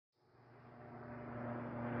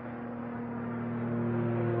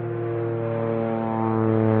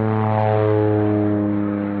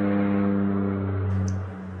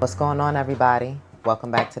What's going on, everybody? Welcome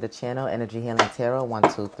back to the channel, Energy Healing Tarot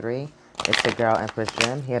 123. It's your girl, Empress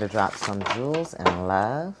Gem, here to drop some jewels and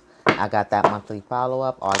love. I got that monthly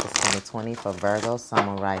follow-up, August 2020 for Virgo, Sun,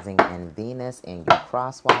 Moon, Rising, and Venus, and you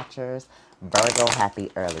cross watchers. Virgo, happy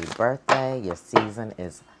early birthday. Your season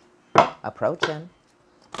is approaching.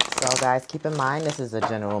 So, guys, keep in mind, this is a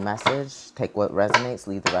general message. Take what resonates,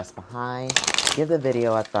 leave the rest behind. Give the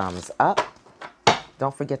video a thumbs up.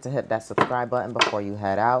 Don't forget to hit that subscribe button before you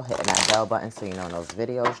head out. Hit that bell button so you know when those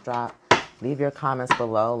videos drop. Leave your comments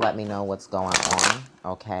below. Let me know what's going on.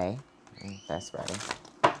 Okay. That's ready.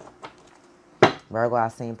 Virgo,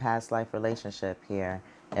 I've seen past life relationship here.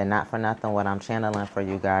 And not for nothing, what I'm channeling for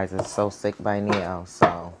you guys is So Sick by Neo.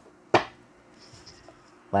 So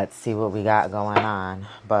let's see what we got going on.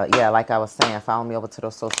 But yeah, like I was saying, follow me over to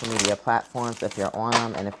those social media platforms if you're on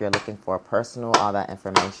them. And if you're looking for a personal, all that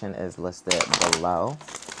information is listed below.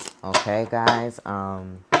 Okay, guys.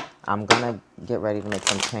 I'm going to get ready to make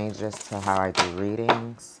some changes to how I do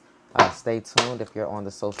readings. Stay tuned. If you're on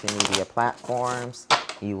the social media platforms,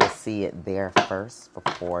 you will see it there first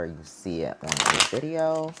before you see it on the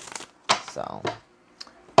video. So,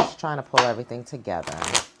 just trying to pull everything together.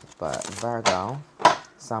 But Virgo,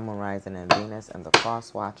 Sun, Moon, Rising, and Venus, and the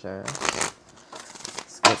cross watchers.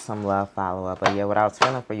 Let's get some love follow-up. But yeah, what I was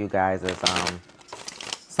feeling for you guys is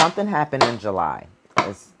something happened in July.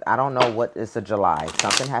 I don't know what is a July.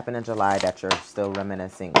 Something happened in July that you're still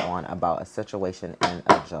reminiscing on about a situation in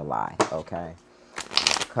a July, okay?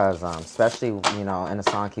 Because especially, you know, in the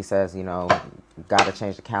song he says, you know, got to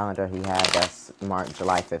change the calendar he had. That's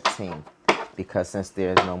July 15th. Because since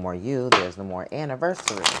there's no more you, there's no more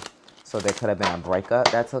anniversary. So there could have been a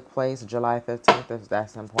breakup that took place July 15th, if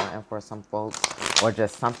that's important for some folks. Or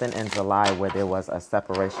just something in July where there was a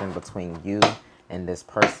separation between you and this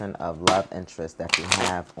person of love interest that you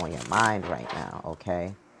have on your mind right now,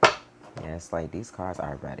 okay? Yeah, it's like these cards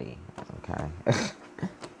are ready, okay?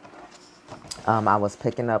 I was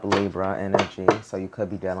picking up Libra energy, so you could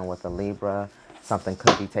be dealing with a Libra. Something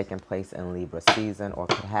could be taking place in Libra season or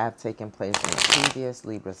could have taken place in the previous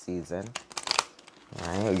Libra season.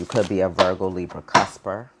 Right? Or you could be a Virgo, Libra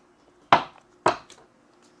cusper.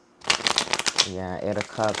 Yeah, Eight of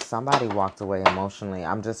Cups. Somebody walked away emotionally.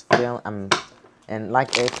 I'm just feeling, and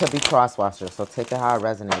like it could be crosswatcher, so take it how it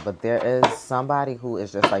resonates. But there is somebody who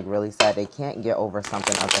is just like really sad. They can't get over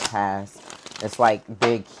something of the past. It's like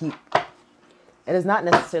they keep, it is not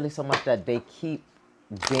necessarily so much that they keep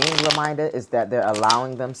being reminded, is that they're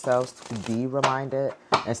allowing themselves to be reminded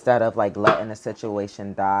instead of like letting the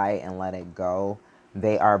situation die and let it go.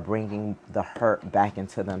 They are bringing the hurt back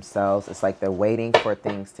into themselves. It's like they're waiting for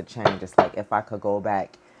things to change. It's like, if I could go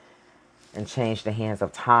back and change the hands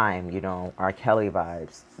of time, you know, R. Kelly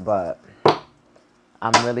vibes. But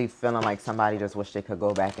I'm really feeling like somebody just wish they could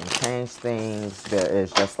go back and change things. There is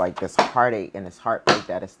just like this heartache and this heartbreak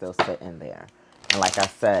that is still sitting there. And like I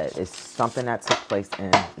said, it's something that took place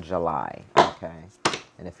in July, okay?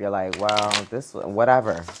 And if you're like, well, this,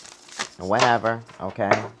 whatever, whenever,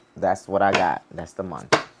 okay? That's what I got. That's the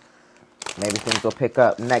month. Maybe things will pick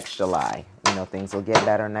up next July. You know, things will get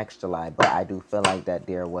better next July. But I do feel like that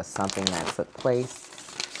there was something that took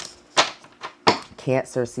place.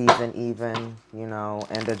 Cancer season even, you know,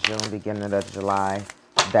 end of June, beginning of July,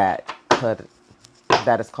 that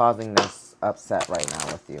is causing this upset right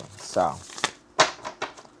now with you. So,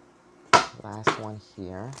 last one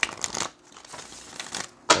here.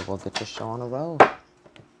 So we'll get your show on the road.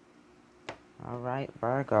 All right,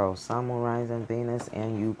 Virgo, Sun, Moon, Rising, Venus,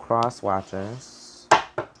 and you cross watchers.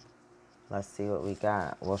 Let's see what we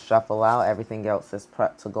got. We'll shuffle out. Everything else is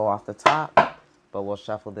prepped to go off the top. But we'll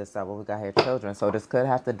shuffle this out. What we got here, children. So this could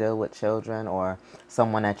have to deal with children or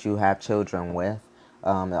someone that you have children with. It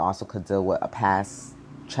also could deal with a past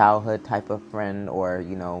childhood type of friend or,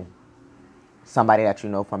 you know, somebody that you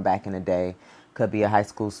know from back in the day. Could be a high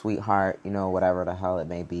school sweetheart, you know, whatever the hell it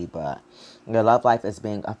may be. But your love life is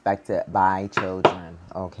being affected by children,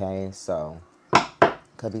 okay? So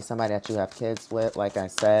could be somebody that you have kids with, like I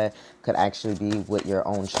said. Could actually be with your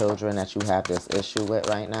own children that you have this issue with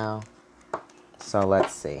right now. So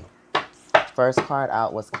let's see. First card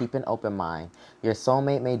out was keep an open mind. Your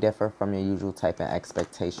soulmate may differ from your usual type of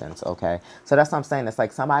expectations, okay? So that's what I'm saying. It's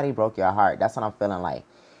like somebody broke your heart. That's what I'm feeling like.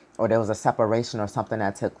 Or there was a separation or something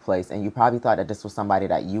that took place. And you probably thought that this was somebody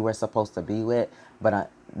that you were supposed to be with.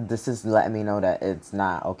 But this is letting me know that it's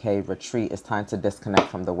not, okay? Retreat. It's time to disconnect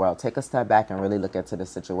from the world. Take a step back and really look into the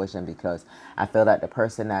situation. Because I feel that the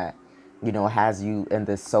person that, you know, has you in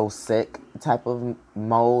this so sick type of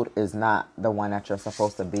mode is not the one that you're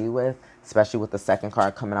supposed to be with, especially with the second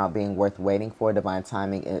card coming out being worth waiting for. Divine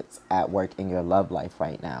timing, it's at work in your love life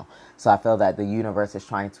right now. So I feel that the universe is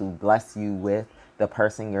trying to bless you with the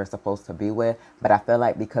person you're supposed to be with, but I feel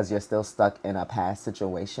like because you're still stuck in a past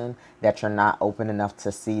situation, that you're not open enough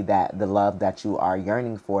to see that the love that you are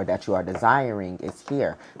yearning for, that you are desiring, is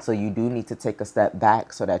here. So you do need to take a step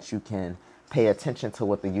back so that you can pay attention to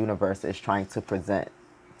what the universe is trying to present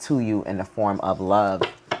to you in the form of love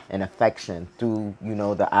and affection through, you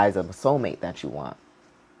know, the eyes of a soulmate that you want.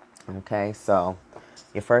 Okay, so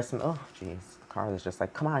your first, oh geez, the card is just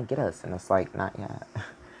like, come on, get us, and it's like, not yet.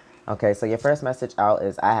 Okay, so your first message out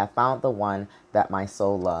is, I have found the one that my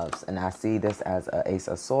soul loves. And I see this as an Ace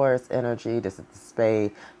of Swords energy. This is the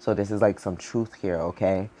spade. So this is like some truth here,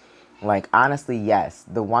 okay? Like, honestly, yes,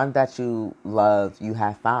 the one that you love, you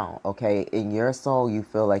have found, okay? In your soul, you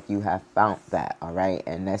feel like you have found that, all right?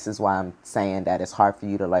 And this is why I'm saying that it's hard for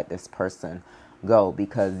you to let this person go,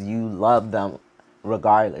 because you love them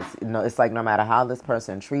regardless. You know, it's like no matter how this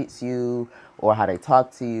person treats you or how they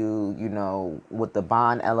talk to you, you know, what the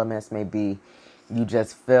bond elements may be, you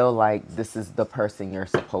just feel like this is the person you're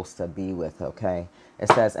supposed to be with, okay? It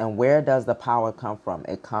says, and where does the power come from?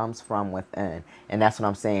 It comes from within. And that's what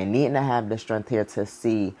I'm saying. Needing to have the strength here to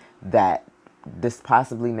see that this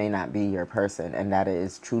possibly may not be your person and that it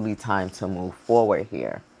is truly time to move forward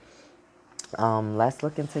here. Let's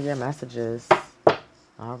look into your messages.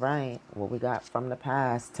 All right, what we got from the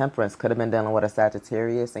past. Temperance could have been dealing with a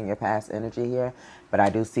Sagittarius in your past energy here. But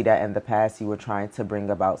I do see that in the past you were trying to bring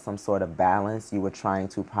about some sort of balance. You were trying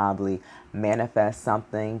to probably manifest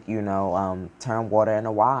something, you know, turn water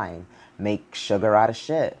into wine, make sugar out of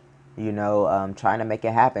shit. You know, trying to make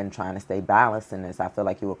it happen, trying to stay balanced in this. I feel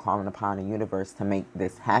like you were calling upon the universe to make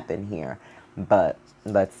this happen here. But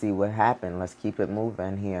let's see what happened. Let's keep it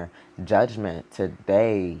moving here. Judgment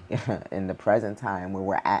today in the present time where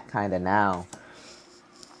we're at kind of now.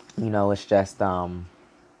 You know, it's just,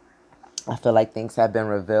 I feel like things have been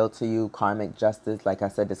revealed to you. Karmic justice. Like I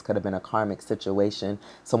said, this could have been a karmic situation.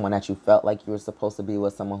 Someone that you felt like you were supposed to be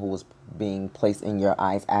with. Someone who was being placed in your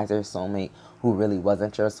eyes as your soulmate who really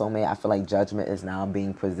wasn't your soulmate. I feel like judgment is now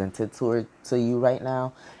being presented to you right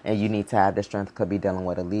now. And you need to have the strength. Could be dealing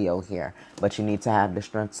with a Leo here. But you need to have the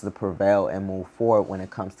strength to prevail and move forward when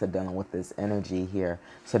it comes to dealing with this energy here.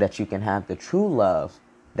 So that you can have the true love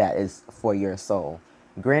that is for your soul.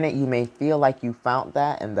 Granted, you may feel like you found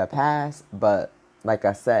that in the past, but like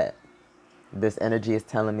I said, this energy is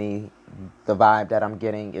telling me the vibe that I'm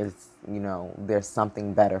getting is, you know, there's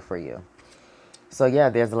something better for you. So yeah,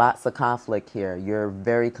 there's lots of conflict here. You're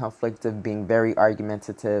very conflictive, being very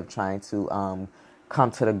argumentative, trying to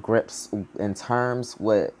come to the grips in terms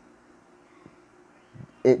with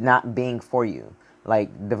it not being for you.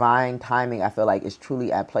 Like divine timing, I feel like is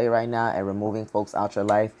truly at play right now and removing folks out your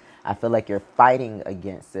life. I feel like you're fighting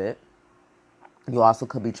against it. You also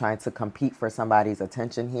could be trying to compete for somebody's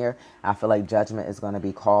attention here. I feel like judgment is going to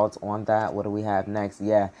be called on that. What do we have next?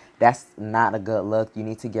 Yeah, that's not a good look. You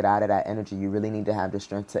need to get out of that energy. You really need to have the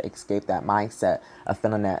strength to escape that mindset of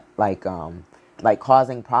feeling that like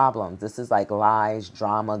causing problems. This is like lies,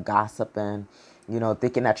 drama, gossiping. You know,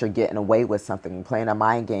 thinking that you're getting away with something, playing a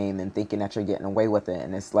mind game and thinking that you're getting away with it.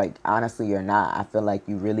 And it's like, honestly, you're not. I feel like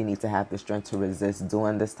you really need to have the strength to resist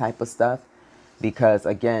doing this type of stuff. Because,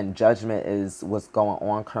 again, judgment is what's going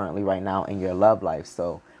on currently right now in your love life.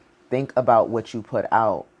 So think about what you put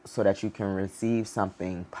out so that you can receive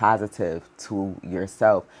something positive to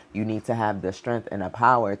yourself. You need to have the strength and the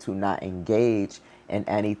power to not engage in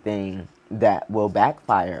anything that will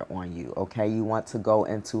backfire on you, okay? You want to go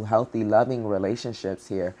into healthy, loving relationships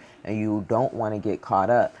here, and you don't want to get caught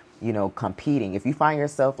up, you know, competing. If you find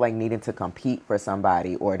yourself like needing to compete for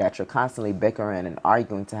somebody or that you're constantly bickering and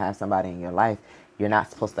arguing to have somebody in your life, you're not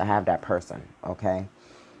supposed to have that person, okay?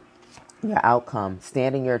 Your outcome,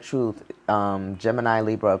 standing your truth, Gemini,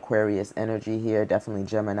 Libra, Aquarius energy here, definitely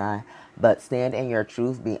Gemini. But stand in your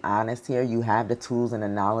truth, be honest here. You have the tools and the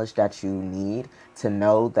knowledge that you need to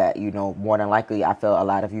know that, you know, more than likely, I feel a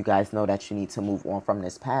lot of you guys know that you need to move on from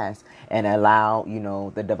this past and allow, you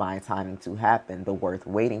know, the divine timing to happen, the worth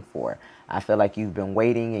waiting for. I feel like you've been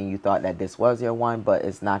waiting and you thought that this was your one, but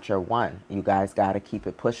it's not your one. You guys got to keep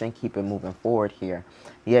it pushing, keep it moving forward here.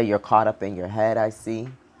 Yeah, you're caught up in your head, I see.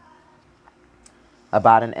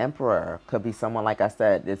 About an emperor. Could be someone, like I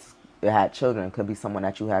said, it had children. Could be someone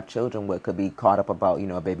that you have children with. Could be caught up about, you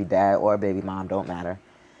know, a baby dad or a baby mom. Don't matter.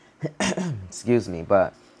 Excuse me.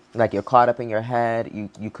 But like you're caught up in your head.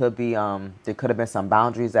 You could be, there could have been some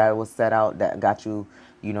boundaries that was set out that got you,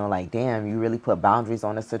 you know, like, damn, you really put boundaries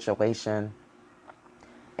on the situation.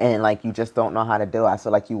 and like you just don't know how to do it. I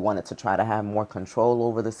feel like you wanted to try to have more control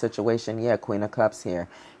over the situation. Yeah, Queen of Cups here.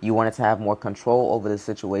 You wanted to have more control over the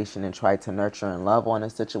situation and try to nurture and love on the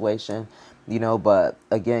situation, you know, but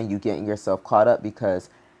again, you getting yourself caught up because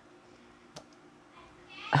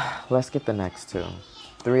let's get the next two.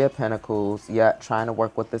 Three of Pentacles. Yeah, trying to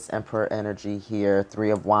work with this Emperor energy here.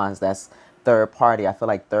 Three of Wands. That's third party. I feel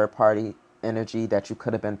like third party energy, that you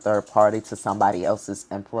could have been third party to somebody else's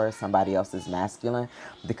Emperor, somebody else's masculine.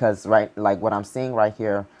 Because, right, like what I'm seeing right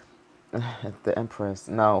here, the Empress.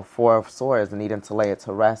 No, Four of Swords, needing to lay it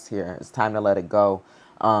to rest here. It's time to let it go.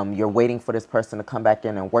 You're waiting for this person to come back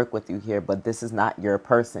in and work with you here, but this is not your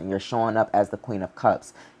person. You're showing up as the Queen of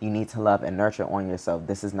Cups. You need to love and nurture on yourself.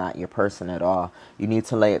 This is not your person at all. You need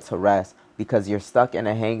to lay it to rest because you're stuck in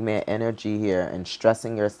a hangman energy here and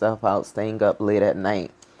stressing yourself out, staying up late at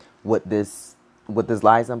night with this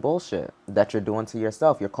lies and bullshit that you're doing to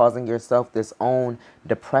yourself. You're causing yourself this own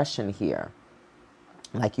depression here.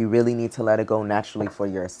 Like you really need to let it go naturally for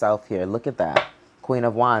yourself here. Look at that. Queen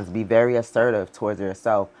of Wands, be very assertive towards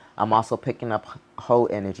yourself. I'm also picking up hoe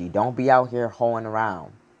energy. Don't be out here hoeing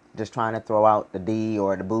around, just trying to throw out the D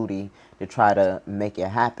or the booty to try to make it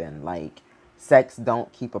happen. Like, sex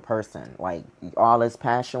don't keep a person. Like, all this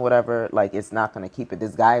passion, whatever, like, it's not going to keep it.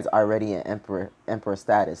 This guy is already in emperor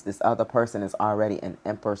status. This other person is already in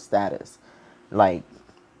emperor status. Like,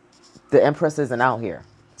 the Empress isn't out here.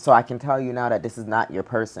 So I can tell you now that this is not your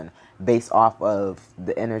person based off of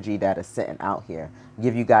the energy that is sitting out here.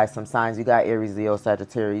 Give you guys some signs. You got Aries, Leo,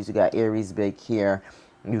 Sagittarius. You got Aries big here.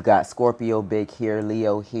 You got Scorpio big here.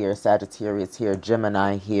 Leo here. Sagittarius here.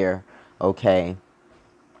 Gemini here. Okay.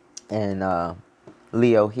 And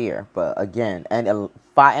Leo here. But again, and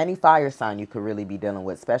any fire sign you could really be dealing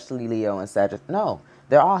with, especially Leo and Sagittarius. No,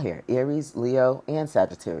 they're all here. Aries, Leo, and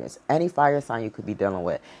Sagittarius. Any fire sign you could be dealing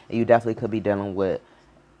with. And you definitely could be dealing with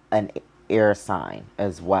an air sign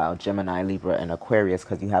as well, Gemini, Libra, and Aquarius,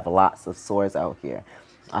 because you have lots of swords out here.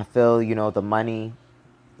 I feel, you know, the money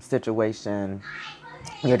situation,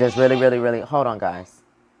 you're just really, hold on, guys.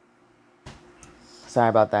 Sorry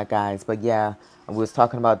about that, guys. But yeah, we was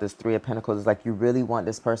talking about this Three of Pentacles. It's like you really want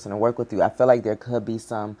this person to work with you. I feel like there could be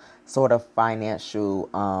some sort of financial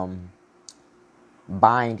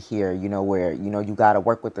bind here, you know, where, you know, you got to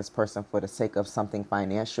work with this person for the sake of something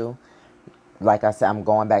financial. Like I said, I'm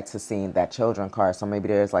going back to seeing that children card. So maybe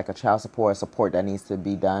there's like a child support that needs to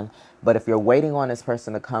be done. But if you're waiting on this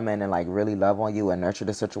person to come in and like really love on you and nurture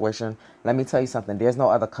the situation, let me tell you something. There's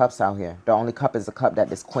no other cups out here. The only cup is the cup that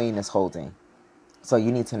this queen is holding. So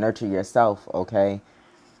you need to nurture yourself, okay?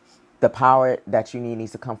 The power that you need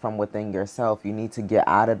needs to come from within yourself. You need to get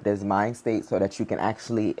out of this mind state so that you can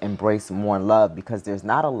actually embrace more love, because there's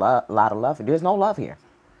not a lot of love. There's no love here.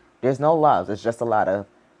 There's no love. It's just a lot of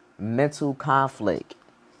mental conflict.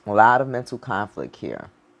 A lot of mental conflict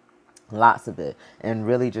here. Lots of it. And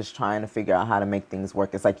really just trying to figure out how to make things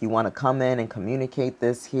work. It's like you want to come in and communicate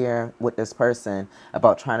this here with this person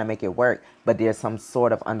about trying to make it work, but there's some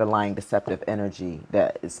sort of underlying deceptive energy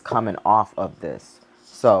that is coming off of this.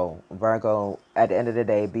 So, Virgo, at the end of the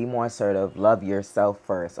day, be more assertive. Love yourself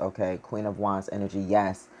first, okay? Queen of Wands energy,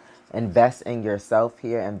 yes. Invest in yourself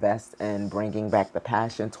here. Invest in bringing back the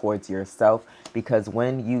passion towards yourself, because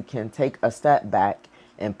when you can take a step back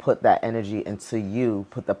and put that energy into you,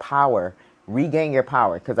 put the power, regain your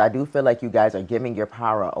power, because I do feel like you guys are giving your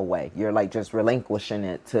power away. You're like just relinquishing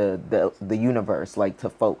it to the universe, like to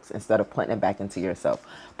folks, instead of putting it back into yourself.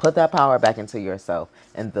 Put that power back into yourself,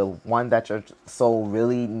 and the one that your soul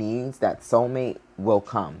really needs, that soulmate, will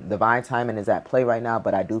come. Divine timing is at play right now,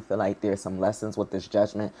 but I do feel like there's some lessons with this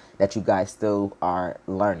judgment that you guys still are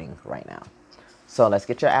learning right now. So let's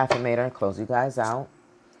get your affirmator and close you guys out.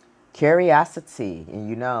 Curiosity. And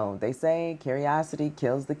you know, they say curiosity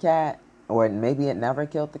kills the cat. Or maybe it never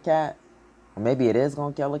killed the cat. Or maybe it is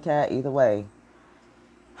going to kill the cat. Either way.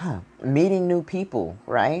 Meeting new people,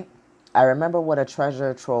 right? I remember what a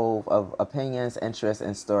treasure trove of opinions, interests,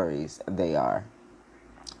 and stories they are.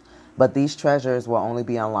 But these treasures will only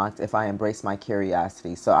be unlocked if I embrace my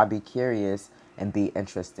curiosity. So I be curious and be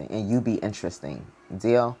interesting. And you be interesting.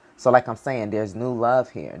 Deal? So like I'm saying, there's new love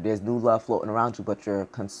here. There's new love floating around you, but you're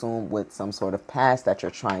consumed with some sort of past that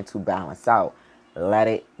you're trying to balance out. Let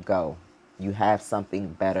it go. You have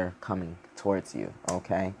something better coming towards you,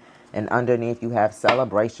 okay? And underneath you have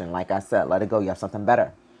celebration. Like I said, let it go. You have something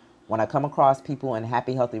better. When I come across people in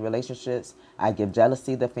happy, healthy relationships, I give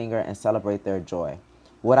jealousy the finger and celebrate their joy.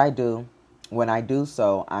 What I do, when I do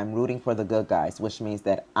so, I'm rooting for the good guys, which means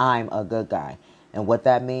that I'm a good guy. And what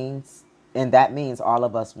that means, and that means all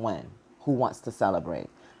of us win. Who wants to celebrate?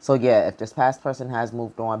 So yeah, if this past person has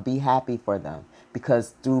moved on, be happy for them.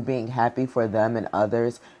 Because through being happy for them and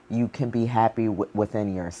others, you can be happy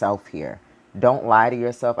within yourself here. Don't lie to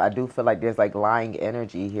yourself. I do feel like there's like lying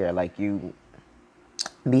energy here. Like you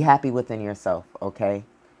be happy within yourself, okay?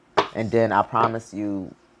 And then I promise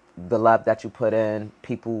you, the love that you put in,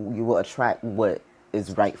 people, you will attract what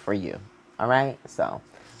is right for you. All right? So,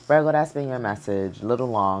 Virgo, that's been your message. A little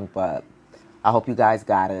long, but I hope you guys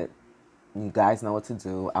got it. You guys know what to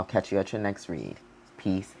do. I'll catch you at your next read.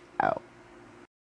 Peace out.